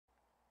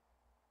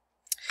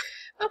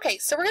Okay,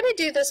 so we're going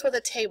to do this with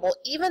a table.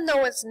 Even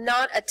though it's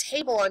not a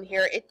table on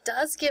here, it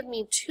does give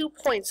me 2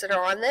 points that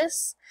are on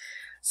this.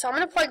 So I'm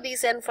going to plug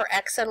these in for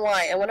x and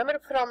y. And what I'm going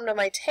to put onto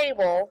my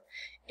table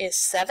is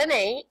 7,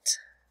 8,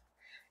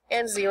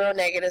 and 0,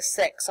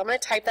 -6. So I'm going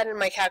to type that in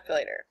my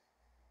calculator.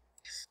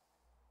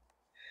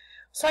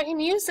 So I can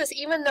use this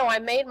even though I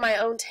made my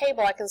own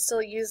table, I can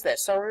still use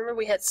this. So remember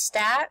we hit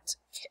Stat,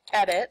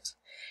 Edit,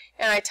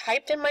 and I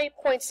typed in my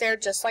points there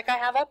just like I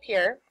have up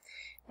here.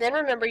 Then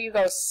remember you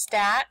go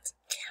Stat,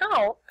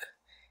 Calc,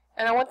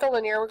 and I want the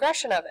linear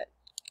regression of it.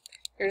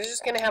 You're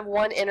just going to have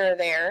one enter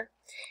there.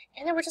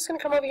 And then we're just going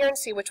to come over here and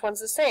see which one's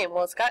the same.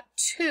 Well, it's got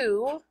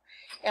 2,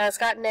 and it's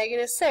got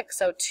 -6.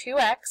 So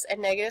 2x and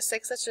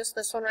 -6 is just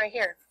this one right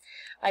here.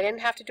 I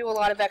didn't have to do a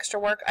lot of extra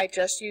work. I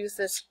just used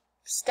this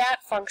stat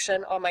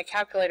function on my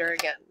calculator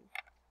again.